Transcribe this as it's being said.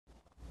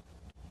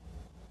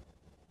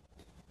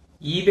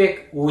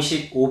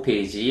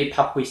255페이지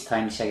팝퀴즈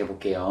타임 시작해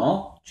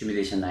볼게요.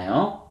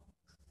 준비되셨나요?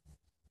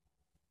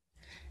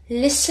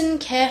 Listen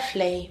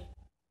carefully.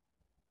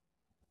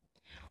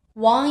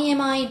 Why am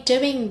I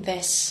doing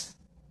this?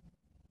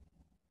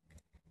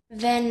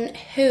 Then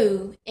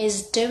who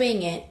is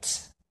doing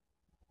it?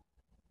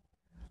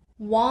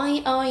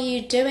 Why are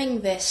you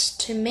doing this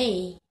to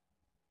me?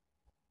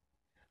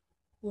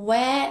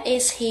 Where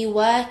is he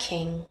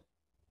working?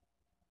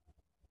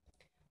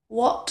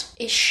 What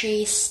is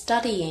she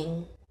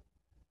studying?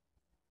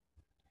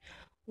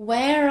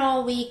 Where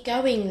are we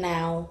going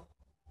now?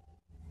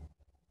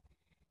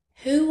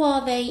 Who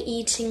are they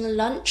eating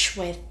lunch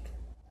with?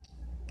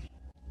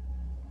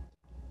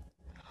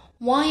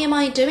 Why am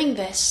I doing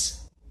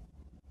this?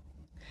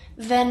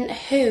 Then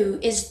who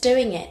is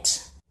doing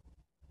it?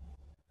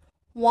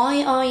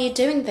 Why are you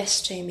doing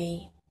this to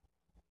me?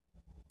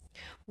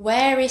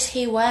 Where is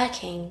he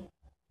working?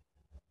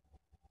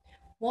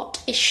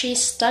 What is she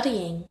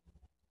studying?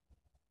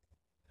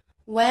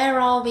 Where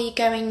are we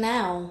going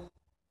now?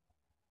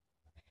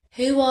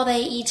 Who are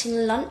they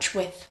eating lunch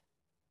with?